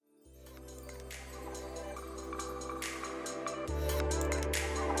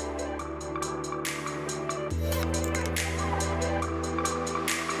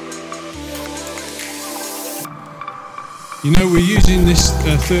You know, we're using this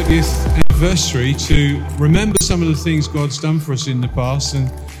 30th anniversary to remember some of the things God's done for us in the past.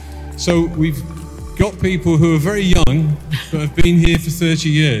 And so we've got people who are very young but have been here for 30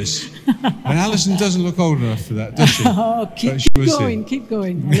 years. And Alison doesn't look old enough for that, does she? Oh, keep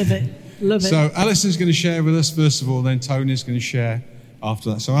going. I love it. Love it. So Alison's going to share with us first of all, then Tony's going to share after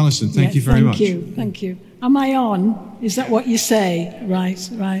that. So Alison, thank you very much. Thank you. Am I on? Is that what you say? Right.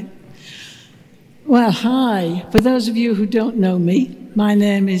 Well, hi. For those of you who don't know me, my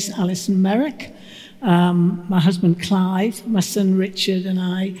name is Alison Merrick. My husband Clive, my son Richard, and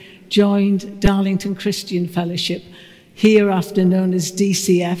I joined Darlington Christian Fellowship, hereafter known as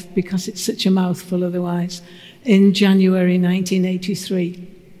DCF because it's such a mouthful otherwise, in January 1983.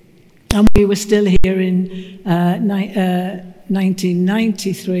 And we were still here in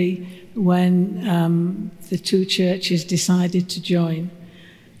 1993 when the two churches decided to join.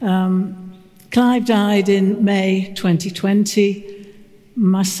 Clive died in May 2020.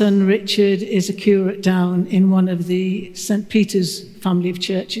 My son Richard is a curate down in one of the St. Peter's family of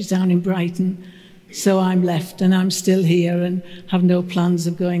churches down in Brighton. So I'm left and I'm still here and have no plans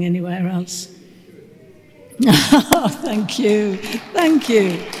of going anywhere else. Oh, thank you.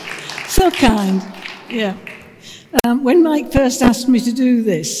 So kind. Yeah. When Mike first asked me to do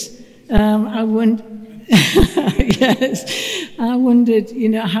this, I wondered,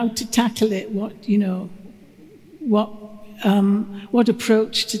 how to tackle it, what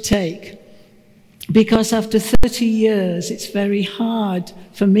approach to take. Because after 30 years, it's very hard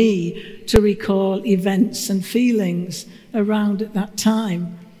for me to recall events and feelings around at that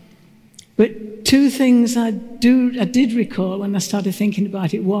time. But two things I did recall when I started thinking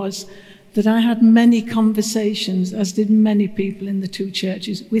about it was that I had many conversations, as did many people in the two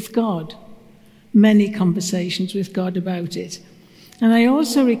churches, with God. Many conversations with God about it. And I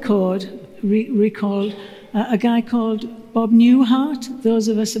also recalled a guy called Bob Newhart. Those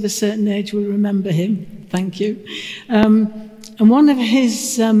of us of a certain age will remember him. Thank you. And one of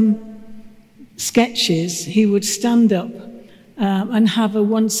his sketches, he would stand up and have a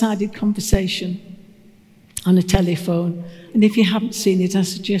one-sided conversation on a telephone. And if you haven't seen it, I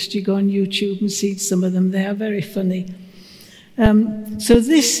suggest you go on YouTube and see some of them. They are very funny. So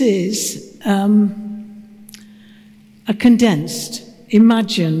this is a condensed,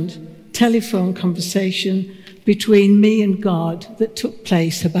 imagined telephone conversation between me and God that took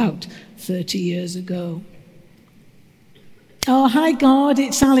place about 30 years ago. Oh, hi God,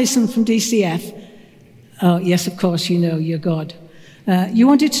 it's Alison from DCF. Oh, yes, of course, you're God. You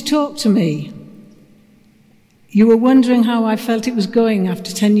wanted to talk to me. You were wondering how I felt it was going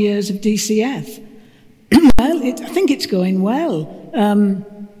after 10 years of DCF. Well, I think it's going well.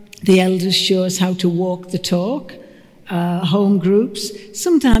 The elders show us how to walk the talk. Home groups,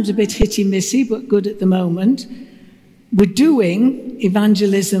 sometimes a bit hitty-missy, but good at the moment. We're doing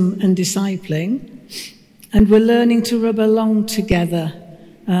evangelism and discipling, and we're learning to rub along together.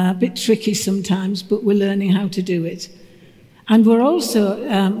 A bit tricky sometimes, but we're learning how to do it. And we're also,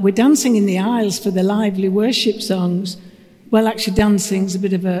 we're dancing in the aisles for the lively worship songs. Well, actually, dancing's a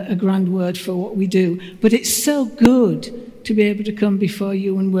bit of a grand word for what we do, but it's so good to be able to come before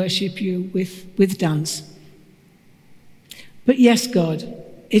you and worship you with dance. But yes, God,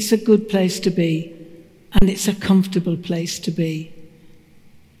 it's a good place to be, and it's a comfortable place to be.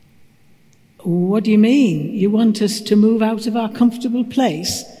 What do you mean? You want us to move out of our comfortable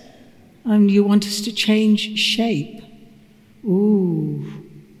place, and you want us to change shape? Ooh.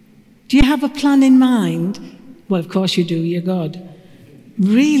 Do you have a plan in mind? Well, of course you do, you're God.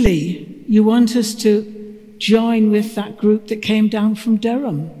 Really? You want us to join with that group that came down from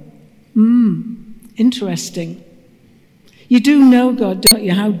Durham? Interesting. You do know, God, don't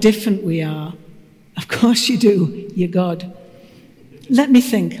you, how different we are? Of course you do. You're God. Let me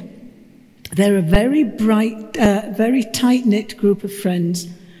think. They're a very bright, very tight-knit group of friends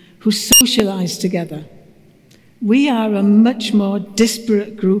who socialize together. We are a much more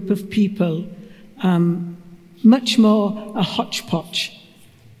disparate group of people, much more a hodgepodge.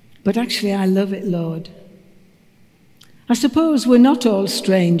 But actually, I love it, Lord. I suppose we're not all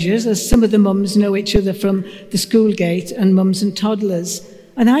strangers, as some of the mums know each other from the school gate and mums and toddlers,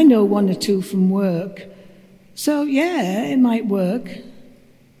 and I know one or two from work. So, yeah, it might work.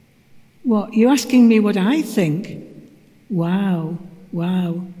 What, you're asking me what I think? Wow.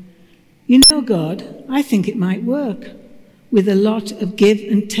 You know, God, I think it might work, with a lot of give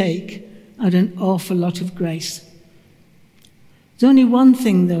and take and an awful lot of grace. There's only one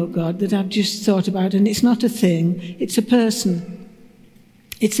thing, though, God, that I've just thought about, and it's not a thing, it's a person.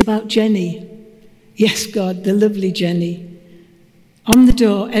 It's about Jenny. Yes, God, the lovely Jenny. On the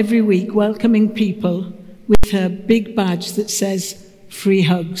door every week, welcoming people with her big badge that says free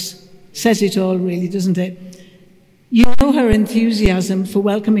hugs. Says it all, really, doesn't it? You know her enthusiasm for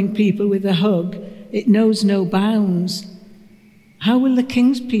welcoming people with a hug. It knows no bounds. How will the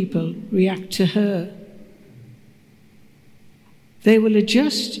King's people react to her? They will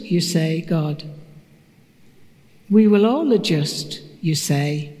adjust, you say, God. We will all adjust, you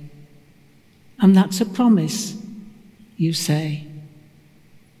say. And that's a promise, you say.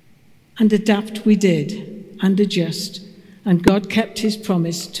 And adapt we did, and adjust. And God kept his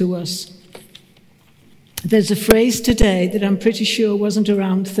promise to us. There's a phrase today that I'm pretty sure wasn't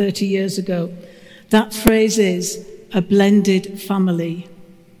around 30 years ago. That phrase is a blended family.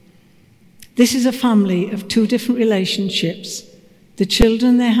 This is a family of two different relationships, the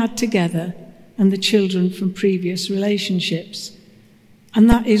children they had together and the children from previous relationships. And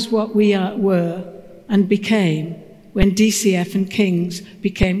that is what we were and became when DCF and King's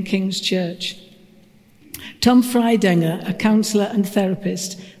became King's Church. Tom Freidenger, a counsellor and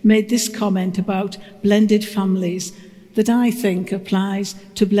therapist, made this comment about blended families that I think applies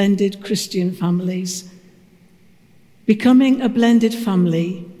to blended Christian families. Becoming a blended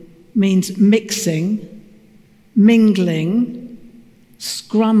family means mixing, mingling,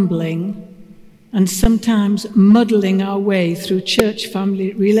 scrambling, and sometimes muddling our way through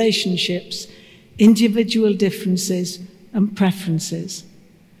church-family relationships, individual differences and preferences.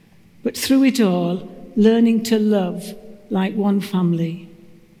 But through it all, learning to love like one family.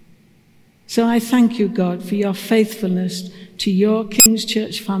 So I thank you, God, for your faithfulness to your King's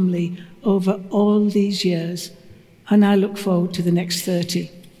Church family over all these years, and I look forward to the next 30.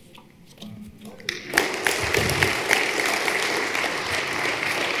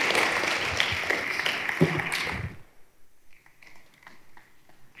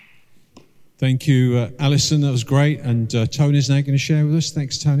 Thank you, Alison. That was great. And Tony's now going to share with us.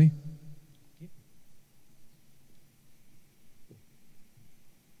 Thanks, Tony.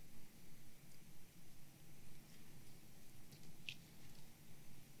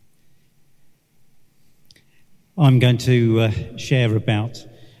 I'm going to share about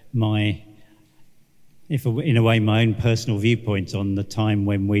my own personal viewpoint on the time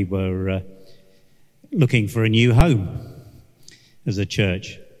when we were looking for a new home as a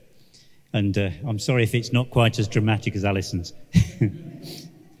church. And I'm sorry if it's not quite as dramatic as Alison's.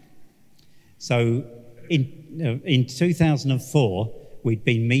 So in 2004, we'd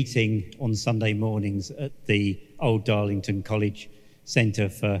been meeting on Sunday mornings at the old Darlington College Centre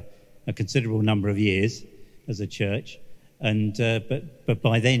for a considerable number of years as a church. And but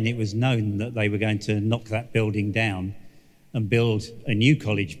by then it was known that they were going to knock that building down and build a new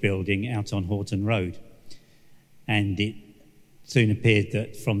college building out on Horton Road. And it soon appeared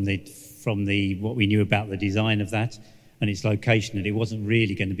that from the what we knew about the design of that and its location, that it wasn't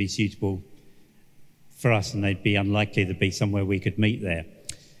really going to be suitable for us, and they'd be unlikely to be somewhere we could meet there.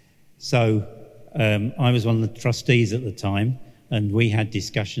 So I was one of the trustees at the time, and we had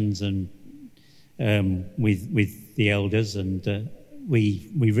discussions and with the elders, and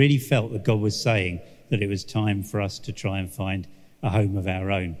we really felt that God was saying that it was time for us to try and find a home of our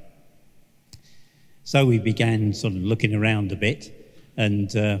own. So we began sort of looking around a bit,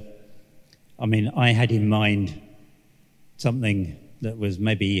 and I had in mind something that was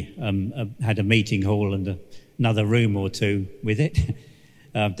maybe had a meeting hall and another room or two with it.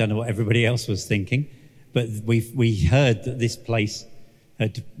 Don't know what everybody else was thinking, but we heard that this place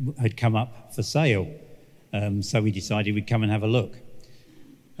had come up for sale, so we decided we'd come and have a look.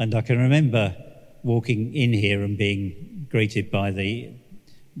 And I can remember walking in here and being greeted by the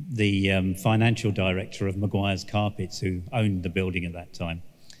financial director of Maguire's Carpets, who owned the building at that time,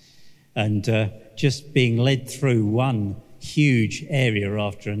 and just being led through one huge area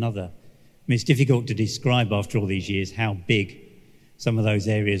after another. I mean, it's difficult to describe after all these years how big some of those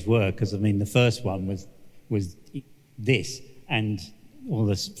areas were, because the first one was this, and all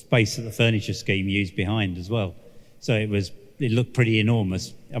the space that the furniture scheme used behind as well. So it looked pretty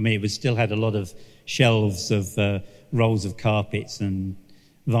enormous. It still had a lot of shelves of rolls of carpets and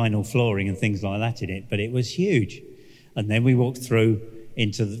vinyl flooring and things like that in it, but it was huge. And then we walked through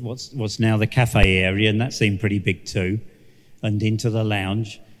into what's now the cafe area, and that seemed pretty big too, and into the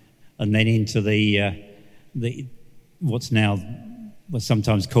lounge, and then into the what's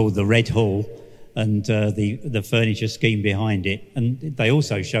sometimes called the Red Hall, and the furniture scheme behind it. And they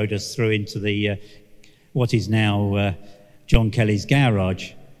also showed us through into the what is now John Kelly's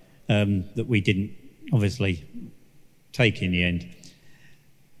garage, that we didn't obviously take in the end.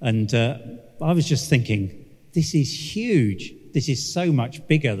 And I was just thinking, this is huge. This is so much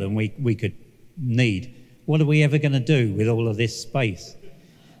bigger than we could need. What are we ever going to do with all of this space?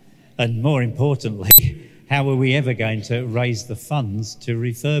 And more importantly, how are we ever going to raise the funds to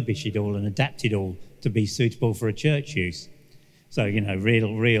refurbish it all and adapt it all to be suitable for a church use? So,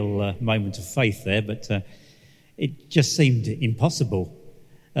 real moment of faith there, but it just seemed impossible.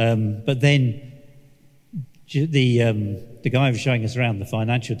 But then the guy who was showing us around, the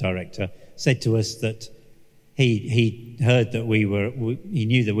financial director, said to us that he heard that he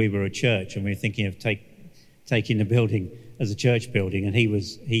knew that we were a church and we were thinking of taking the building as a church building, and he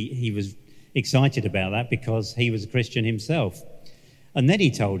was excited about that because he was a Christian himself. And then he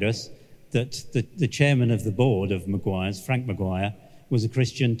told us that the chairman of the board of Maguire's, Frank Maguire, was a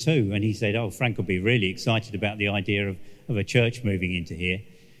Christian too. And he said, Frank will be really excited about the idea of a church moving into here.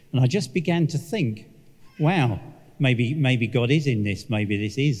 And I just began to think, wow, maybe God is in this. Maybe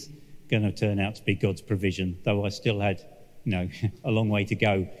this is going to turn out to be God's provision, though I still had, a long way to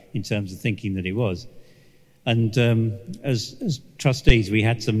go in terms of thinking that it was. And as trustees, we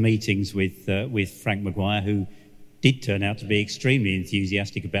had some meetings with Frank Maguire, who did turn out to be extremely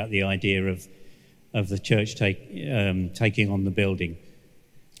enthusiastic about the idea of the church taking on the building,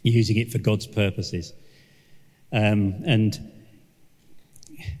 using it for God's purposes. And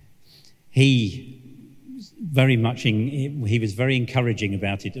he was very encouraging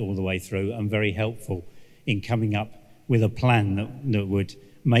about it all the way through, and very helpful in coming up with a plan that would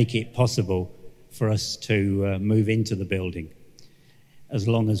make it possible for us to move into the building, as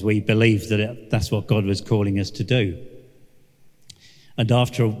long as we believed that that's what God was calling us to do. And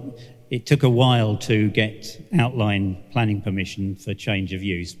it took a while to get outline planning permission for change of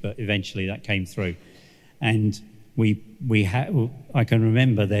use, but eventually that came through. And I can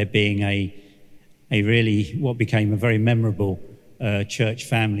remember there being a really, what became a very memorable church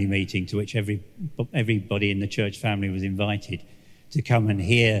family meeting, to which everybody in the church family was invited to come and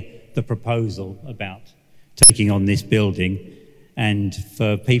hear the proposal about taking on this building, and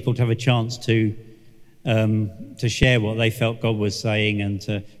for people to have a chance to share what they felt God was saying, and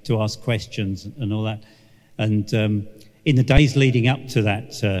to ask questions and all that. And in the days leading up to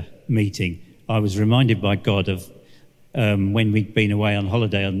that meeting, I was reminded by God of when we'd been away on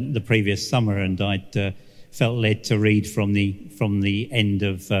holiday on the previous summer, and I'd felt led to read from the end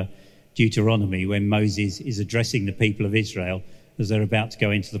of Deuteronomy, when Moses is addressing the people of Israel as they're about to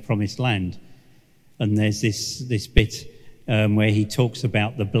go into the promised land. And there's this bit where he talks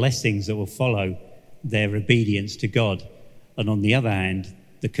about the blessings that will follow their obedience to God, and on the other hand,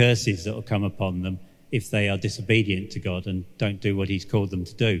 the curses that will come upon them if they are disobedient to God and don't do what he's called them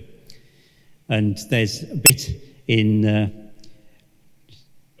to do. And there's a bit in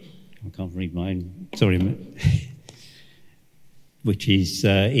I can't read my own, sorry, which is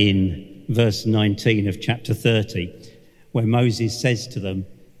in verse 19 of chapter 30, where Moses says to them,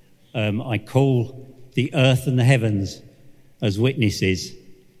 I call the earth and the heavens as witnesses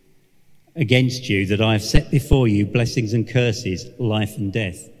against you that I have set before you blessings and curses, life and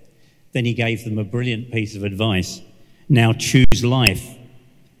death. Then he gave them a brilliant piece of advice. Now choose life.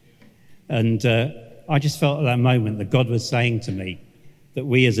 And I just felt at that moment that God was saying to me that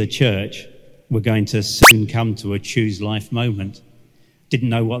we as a church were going to soon come to a choose life moment. Didn't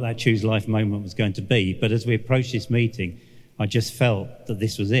know what that choose life moment was going to be, but as we approached this meeting, I just felt that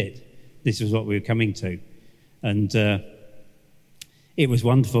this was it. This was what we were coming to. And it was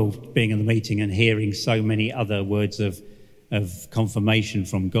wonderful being in the meeting and hearing so many other words of confirmation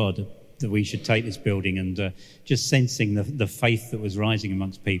from God that we should take this building, and just sensing the faith that was rising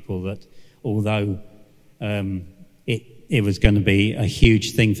amongst people, that although it was going to be a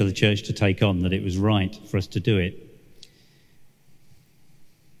huge thing for the church to take on, that it was right for us to do it.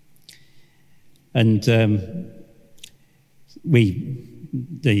 And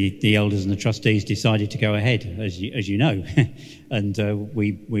the elders and the trustees decided to go ahead, as you know, and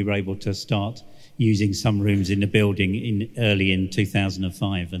we were able to start using some rooms in the building early in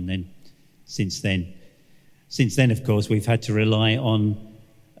 2005, and then since then, of course, we've had to rely on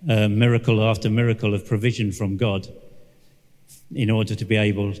miracle after miracle of provision from God in order to be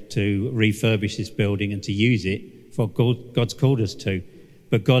able to refurbish this building and to use it for what God's called us to.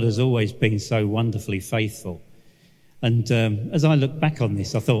 But God has always been so wonderfully faithful. And as I look back on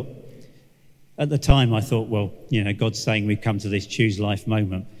this, at the time I thought, well, God's saying we've come to this choose life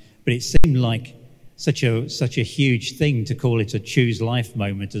moment. But it seemed like such a huge thing to call it a choose life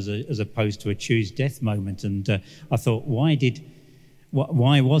moment as opposed to a choose death moment. And I thought,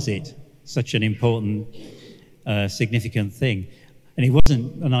 why was it such an important, significant thing? And it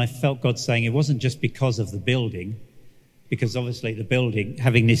wasn't, and I felt God saying it wasn't just because of the building, because obviously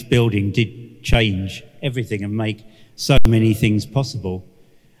having this building did change everything and make so many things possible.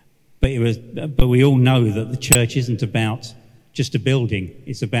 But we all know that the church isn't about just a building.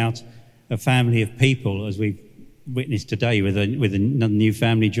 It's about a family of people, as we've witnessed today with another new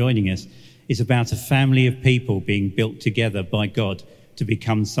family joining us. It's about a family of people being built together by God to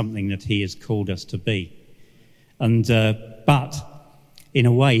become something that he has called us to be. And but in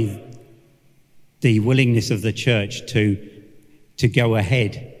a way, the willingness of the church to go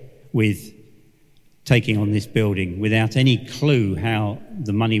ahead with taking on this building without any clue where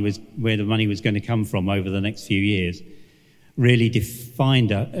the money was going to come from over the next few years really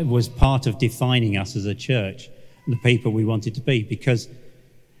was part of defining us as a church and the people we wanted to be, because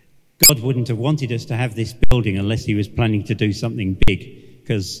God wouldn't have wanted us to have this building unless he was planning to do something big,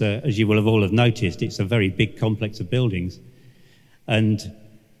 because as you will have all have noticed, it's a very big complex of buildings, and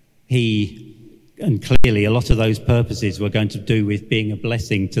clearly a lot of those purposes were going to do with being a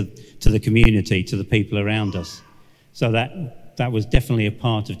blessing to the community, to the people around us. So that was definitely a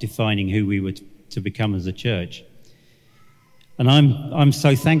part of defining who we were to become as a church. And I'm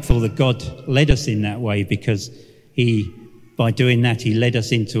so thankful that God led us in that way, because by doing that, he led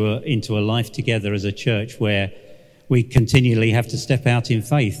us into a life together as a church where we continually have to step out in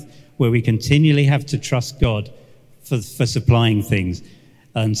faith, where we continually have to trust God for supplying things.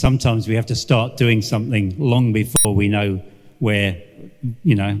 And sometimes we have to start doing something long before we know where,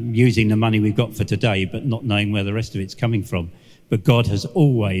 using the money we've got for today, but not knowing where the rest of it's coming from. But God has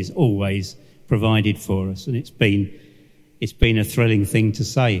always, always provided for us. And it's been a thrilling thing to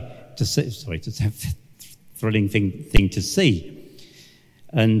thrilling thing to see.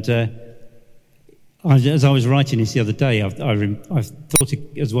 And as I was writing this the other day, I've thought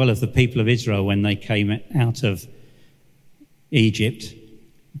as well of the people of Israel when they came out of Egypt,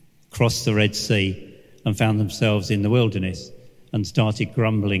 crossed the Red Sea, and found themselves in the wilderness and started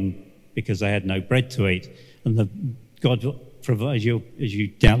grumbling because they had no bread to eat. And God provided, as you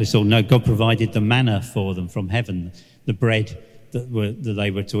doubtless all know, God provided the manna for them from heaven, the bread that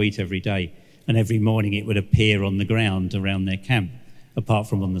they were to eat every day. And every morning it would appear on the ground around their camp, apart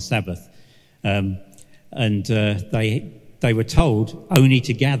from on the Sabbath. They were told only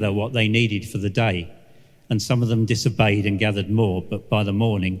to gather what they needed for the day. And some of them disobeyed and gathered more, but by the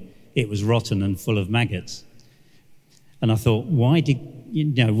morning it was rotten and full of maggots. And I thought, why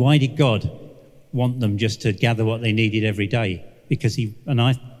did God want them just to gather what they needed every day? Because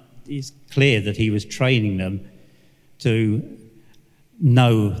it's clear that he was training them to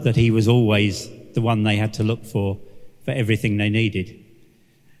know that he was always the one they had to look for everything they needed.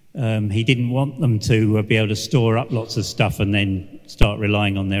 He didn't want them to be able to store up lots of stuff and then start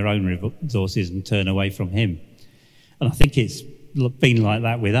relying on their own resources and turn away from him. And I think it's been like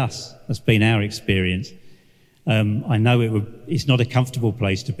that with us. That's been our experience. I know it's not a comfortable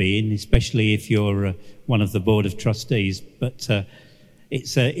place to be in, especially if you're one of the board of trustees, but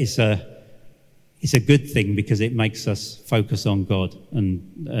it's a good thing because it makes us focus on God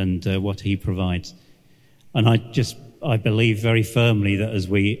and what he provides. And I believe very firmly that as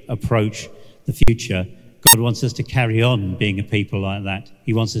we approach the future, God wants us to carry on being a people like that.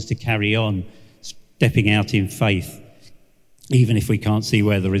 He wants us to carry on stepping out in faith, even if we can't see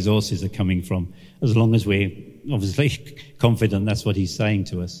where the resources are coming from, as long as we're obviously confident that's what he's saying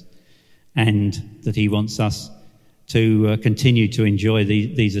to us, and that he wants us to continue to enjoy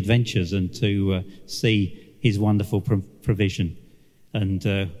these adventures and to see his wonderful provision. And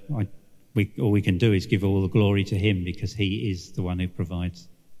all we can do is give all the glory to him, because he is the one who provides.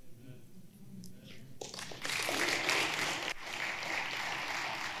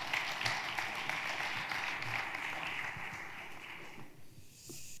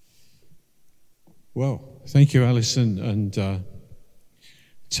 Well, thank you, Alison and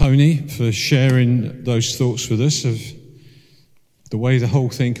Tony, for sharing those thoughts with us of the way the whole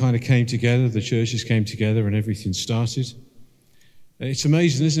thing kind of came together, the churches came together and everything started. It's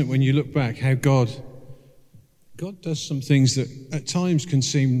amazing, isn't it, when you look back, how God does some things that at times can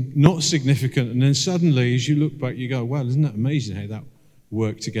seem not significant, and then suddenly as you look back you go, well, isn't that amazing how that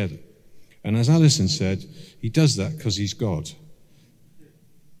worked together? And as Alison said, he does that because he's God.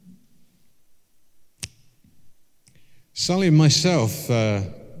 Sally and myself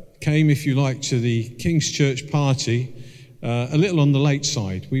came, if you like, to the King's Church party a little on the late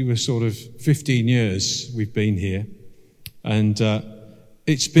side. We were sort of 15 years we've been here, and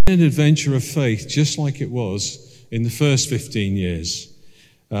it's been an adventure of faith just like it was in the first 15 years.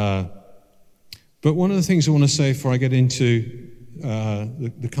 But one of the things I want to say before I get into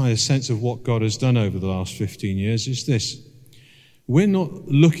the kind of sense of what God has done over the last 15 years is this. We're not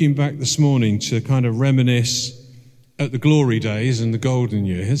looking back this morning to kind of reminisce at the glory days and the golden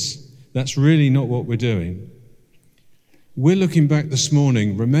years. That's really not what we're doing. We're looking back this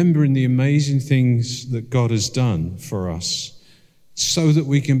morning, remembering the amazing things that God has done for us so that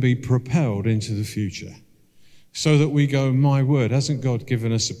we can be propelled into the future. So that we go, my word, hasn't God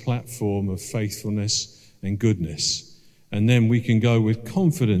given us a platform of faithfulness and goodness? And then we can go with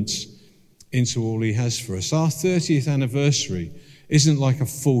confidence into all he has for us. Our 30th anniversary isn't like a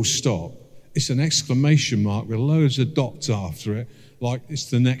full stop. It's an exclamation mark with loads of dots after it, like it's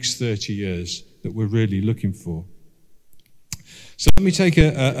the next 30 years that we're really looking for. So let me take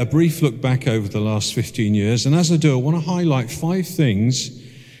a brief look back over the last 15 years. And as I do, I want to highlight 5 things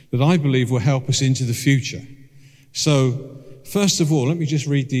that I believe will help us into the future. So first of all, let me just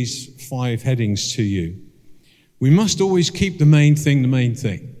read these 5 headings to you. We must always keep the main thing the main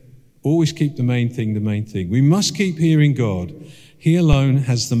thing. Always keep the main thing the main thing. We must keep hearing God. He alone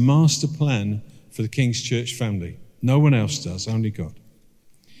has the master plan for the King's Church family. No one else does, only God.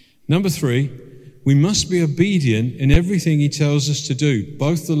 Number 3, we must be obedient in everything he tells us to do,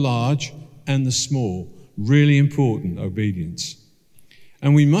 both the large and the small. Really important, obedience.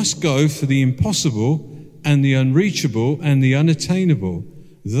 And we must go for the impossible and the unreachable and the unattainable.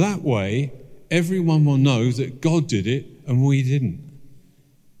 That way, everyone will know that God did it and we didn't.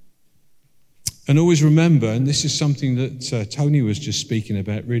 And always remember, and this is something that Tony was just speaking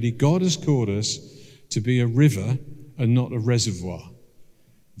about, really, God has called us to be a river and not a reservoir.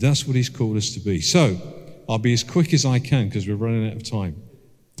 That's what he's called us to be. So, I'll be as quick as I can because we're running out of time.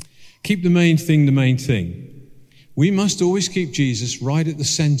 Keep the main thing the main thing. We must always keep Jesus right at the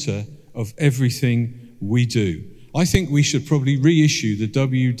center of everything we do. I think we should probably reissue the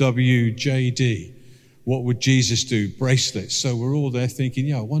WWJD, what would Jesus do, bracelets. So we're all there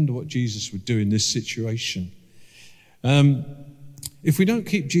thinking, I wonder what Jesus would do in this situation. If we don't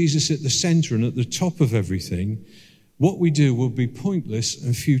keep Jesus at the center and at the top of everything, what we do will be pointless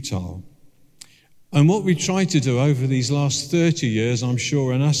and futile. And what we try to do over these last 30 years, I'm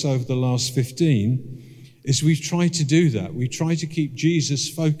sure, and us over the last 15, is we've tried to do that. We try to keep Jesus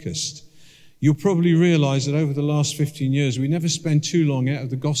focused. You'll probably realize that over the last 15 years, we never spend too long out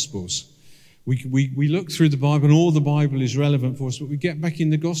of the Gospels. We look through the Bible, and all the Bible is relevant for us, but we get back in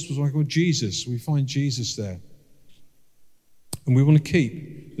the Gospels, like, Jesus, we find Jesus there. And we want to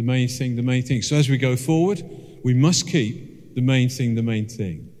keep the main thing the main thing. So as we go forward, we must keep the main thing the main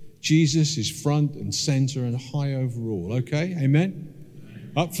thing. Jesus is front and center and high overall. Okay? Amen?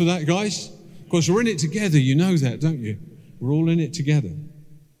 Up for that, guys? Of course, we're in it together. You know that, don't you? We're all in it together.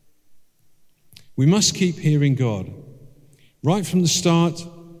 We must keep hearing God. Right from the start,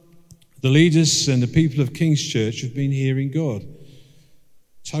 the leaders and the people of King's Church have been hearing God.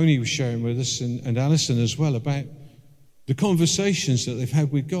 Tony was sharing with us, and Alison as well, about the conversations that they've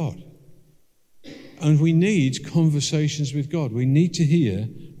had with God. And we need conversations with God. We need to hear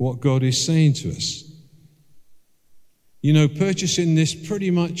what God is saying to us. You know, purchasing this pretty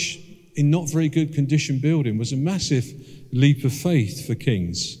much in not very good condition building was a massive leap of faith for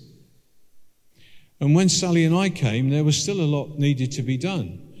Kings. And when Sally and I came, there was still a lot needed to be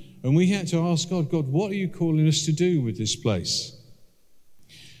done. And we had to ask God, what are you calling us to do with this place?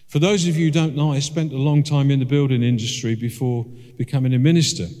 For those of you who don't know, I spent a long time in the building industry before becoming a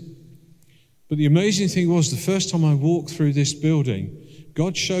minister. But the amazing thing was, the first time I walked through this building,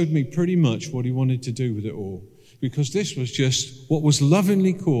 God showed me pretty much what he wanted to do with it all. Because this was just what was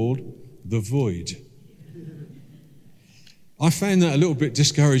lovingly called the void. I found that a little bit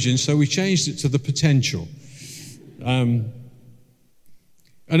discouraging, so we changed it to the potential. And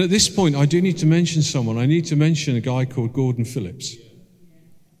at this point, I do need to mention someone. I need to mention a guy called Gordon Phillips.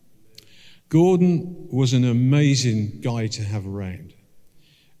 Gordon was an amazing guy to have around.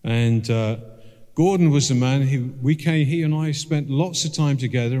 And Gordon was the man he and I spent lots of time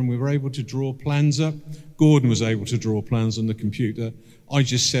together, and we were able to draw plans up. Gordon was able to draw plans on the computer. I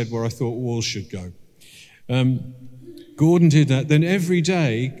just said where I thought walls should go. Gordon did that. Then every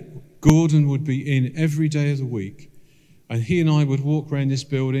day, Gordon would be in every day of the week. And he and I would walk around this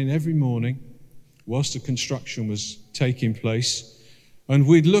building every morning whilst the construction was taking place. And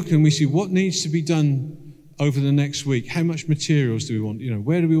we'd look and we'd see what needs to be done over the next week. How much materials do we want?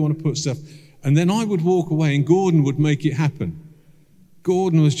 Where do we want to put stuff? And then I would walk away and Gordon would make it happen.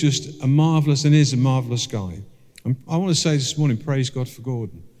 Gordon was just a marvelous and is a marvelous guy. And I want to say this morning, praise God for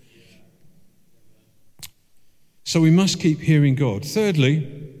Gordon. So we must keep hearing God.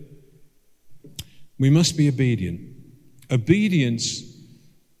 Thirdly, we must be obedient. Obedience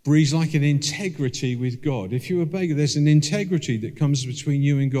breeds like an integrity with God. If you obey, there's an integrity that comes between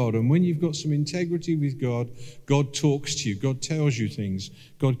you and God. And when you've got some integrity with God, God talks to you. God tells you things.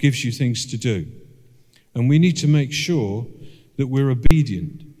 God gives you things to do. And we need to make sure that we're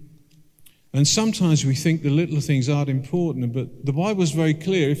obedient. And sometimes we think the little things aren't important, but the Bible's very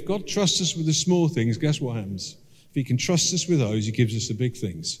clear. If God trusts us with the small things, guess what happens? If he can trust us with those, he gives us the big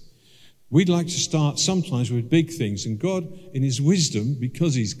things. We'd like to start sometimes with big things, and God, in his wisdom,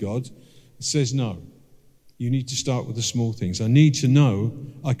 because he's God, says, no, you need to start with the small things. I need to know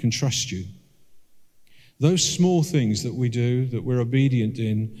I can trust you. Those small things that we do, that we're obedient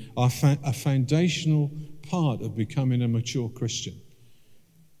in, are a foundational part of becoming a mature Christian.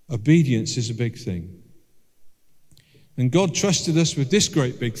 Obedience is a big thing. And God trusted us with this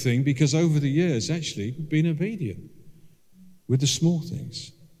great big thing because over the years, actually, we've been obedient with the small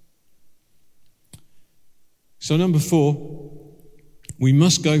things. So 4, we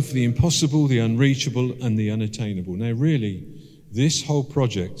must go for the impossible, the unreachable, and the unattainable. Now, really, this whole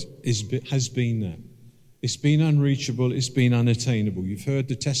project has been that. It's been unreachable, it's been unattainable. You've heard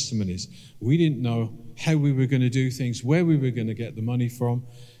the testimonies. We didn't know how we were going to do things, where we were going to get the money from,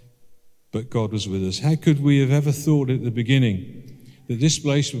 but God was with us. How could we have ever thought at the beginning that this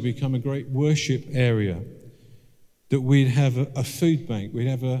place would become a great worship area, that we'd have a food bank, we'd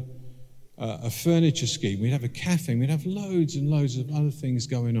have a furniture scheme, we'd have a cafe, we'd have loads and loads of other things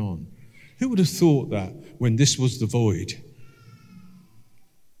going on. Who would have thought that when this was the void?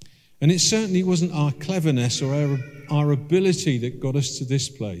 And it certainly wasn't our cleverness or our ability that got us to this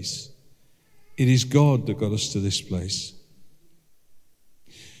place. It is God that got us to this place.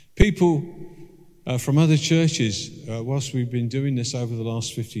 People from other churches, whilst we've been doing this over the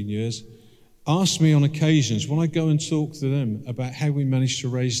last 15 years, ask me on occasions when I go and talk to them about how we managed to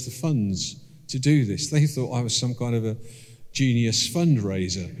raise the funds to do this. They thought I was some kind of a genius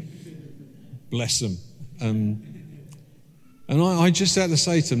fundraiser. Bless them. And I just had to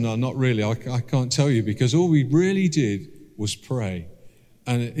say to them, no, not really. I can't tell you, because all we really did was pray.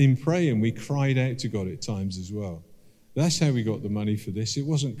 And in praying, we cried out to God at times as well. That's how we got the money for this. It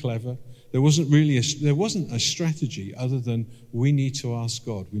wasn't clever. There wasn't a strategy other than we need to ask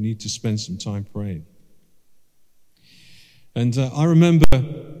God. We need to spend some time praying. And I remember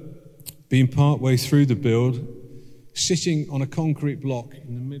being partway through the build, sitting on a concrete block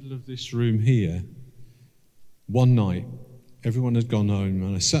in the middle of this room here, one night. Everyone had gone home,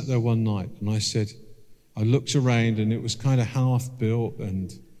 and I sat there one night, and I looked around, and it was kind of half built,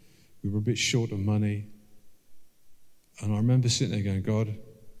 and we were a bit short of money. And I remember sitting there going, God,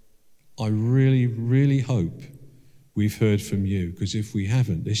 I really, really hope we've heard from you, because if we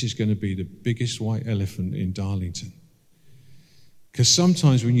haven't, this is going to be the biggest white elephant in Darlington. Because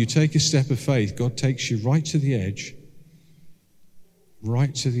sometimes when you take a step of faith, God takes you right to the edge,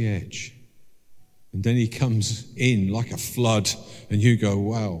 and then he comes in like a flood, and you go,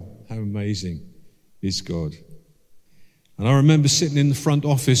 wow, how amazing is God. And I remember sitting in the front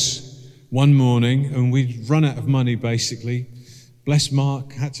office one morning, and we'd run out of money, basically. Bless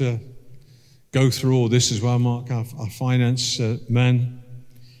Mark, had to go through all this as well, Mark, our finance man.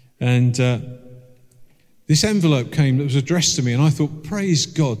 And this envelope came that was addressed to me, and I thought, praise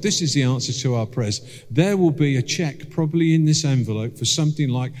God, this is the answer to our prayers. There will be a cheque probably in this envelope for something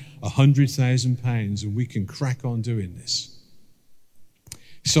like £100,000, and we can crack on doing this.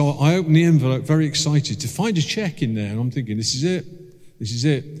 So I opened the envelope, very excited to find a cheque in there, and I'm thinking, this is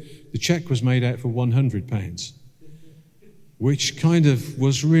it. The cheque was made out for £100, which kind of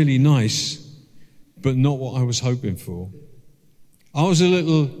was really nice, but not what I was hoping for. I was a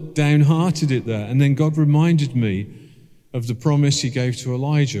little downhearted at that, and then God reminded me of the promise he gave to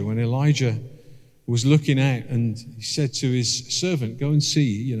Elijah when Elijah was looking out, and he said to his servant, go and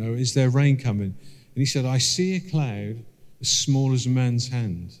see, is there rain coming? And he said, I see a cloud as small as a man's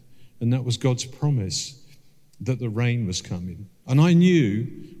hand. And that was God's promise that the rain was coming. And I knew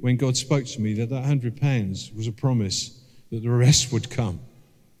when God spoke to me that £100 was a promise that the rest would come.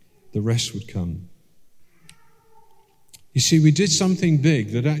 The rest would come. You see, we did something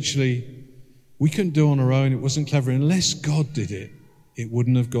big that actually we couldn't do on our own. It wasn't clever. Unless God did it, it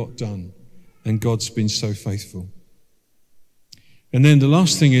wouldn't have got done. And God's been so faithful. And then the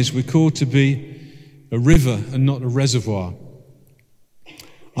last thing is we're called to be a river and not a reservoir.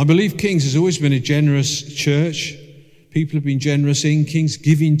 I believe Kings has always been a generous church. People have been generous in Kings,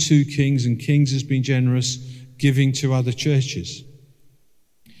 giving to Kings, and Kings has been generous, giving to other churches.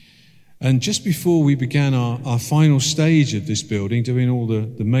 And just before we began our final stage of this building, doing all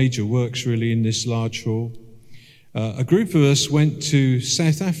the major works really in this large hall, a group of us went to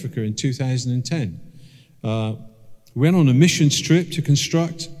South Africa in 2010. We went on a missions trip to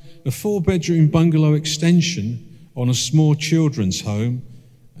construct a 4-bedroom bungalow extension on a small children's home,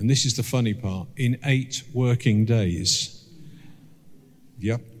 and this is the funny part, in 8 working days.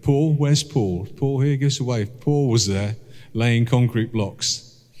 Yep, Paul, where's Paul? Paul here, give us a wave. Paul was there, laying concrete blocks.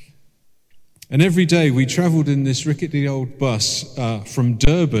 And every day we travelled in this rickety old bus from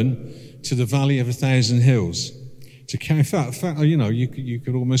Durban to the Valley of 1,000 Hills. In fact, you know, you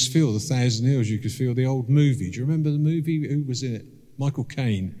could almost feel the Thousand Hills. You could feel the old movie. Do you remember the movie? Who was in it? Michael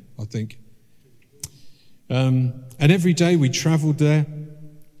Caine, I think. And every day we travelled there.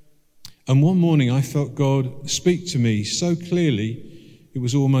 And one morning I felt God speak to me so clearly, it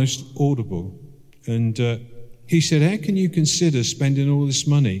was almost audible. And he said, how can you consider spending all this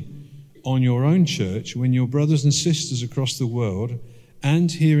money on your own church when your brothers and sisters across the world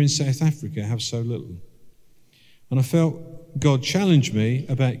and here in South Africa have so little? And I felt God challenge me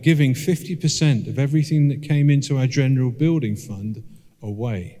about giving 50% of everything that came into our general building fund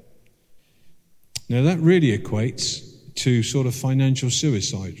away. Now that really equates to sort of financial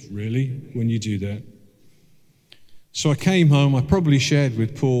suicide, really, when you do that. So I came home. I probably shared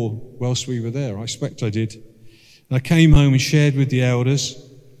with Paul whilst we were there. I expect I did. And I came home and shared with the elders,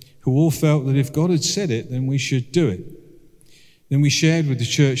 who all felt that if God had said it, then we should do it. Then we shared with the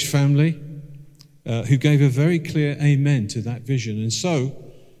church family, who gave a very clear amen to that vision. And so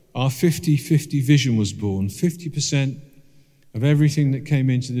our 50-50 vision was born. 50% of everything that came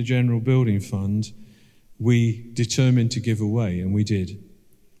into the general building fund, we determined to give away, and we did.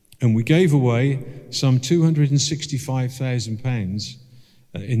 And we gave away some £265,000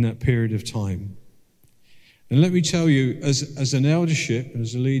 in that period of time. And let me tell you, as an eldership and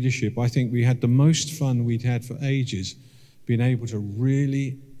as a leadership, I think we had the most fun we'd had for ages, being able to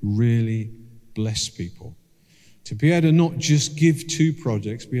really, really bless people. To be able to not just give to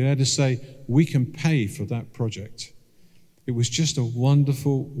projects, be able to say, we can pay for that project. It was just a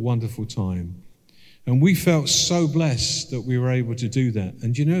wonderful, wonderful time. And we felt so blessed that we were able to do that.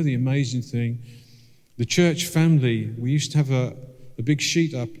 And you know the amazing thing? The church family, we used to have a big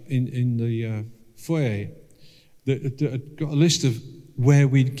sheet up in the foyer that got a list of where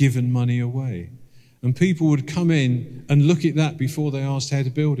we'd given money away. And people would come in and look at that before they asked how the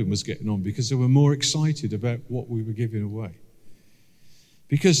building was getting on, because they were more excited about what we were giving away.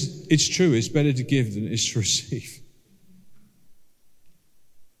 Because it's true, it's better to give than it is to receive.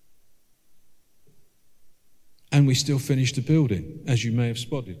 And we still finished the building, as you may have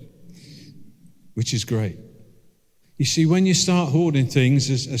spotted, which is great. You see, when you start hoarding things,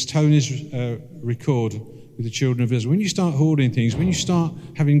 as Tony's record with the children of Israel, when you start hoarding things, when you start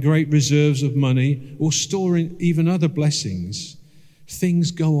having great reserves of money or storing even other blessings,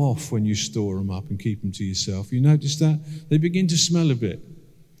 things go off when you store them up and keep them to yourself. You notice that? They begin to smell a bit.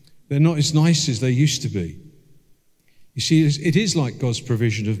 They're not as nice as they used to be. You see, it is like God's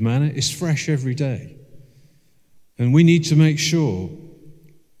provision of manna. It's fresh every day. And we need to make sure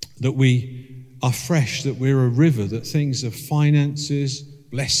that we are fresh, that we're a river, that things of finances,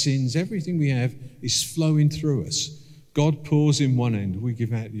 blessings, everything we have is flowing through us. God pours in one end, we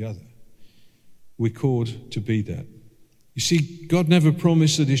give out the other. We're called to be that. You see, God never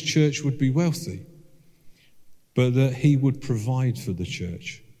promised that his church would be wealthy, but that he would provide for the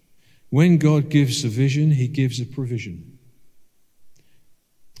church. When God gives a vision, he gives a provision.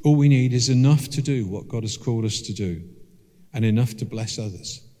 All we need is enough to do what God has called us to do, and enough to bless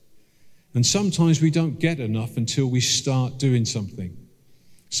others. And sometimes we don't get enough until we start doing something.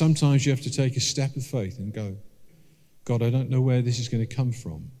 Sometimes you have to take a step of faith and go, God, I don't know where this is going to come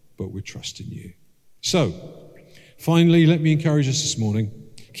from, but we're trusting you. So, finally, let me encourage us this morning.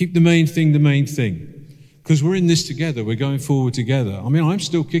 Keep the main thing the main thing. Because we're in this together. We're going forward together. I mean, I'm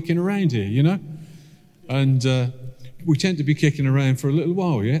still kicking around here, you know? And we tend to be kicking around for a little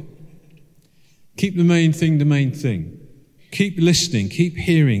while yet. Keep the main thing the main thing. Keep listening. Keep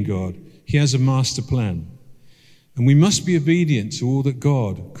hearing God. He has a master plan. And we must be obedient to all that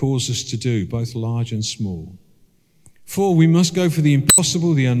God calls us to do, both large and small. 4, we must go for the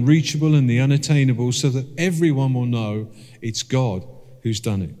impossible, the unreachable, and the unattainable so that everyone will know it's God who's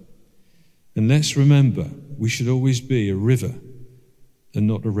done it. And let's remember, we should always be a river and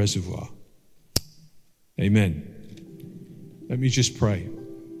not a reservoir. Amen. Let me just pray.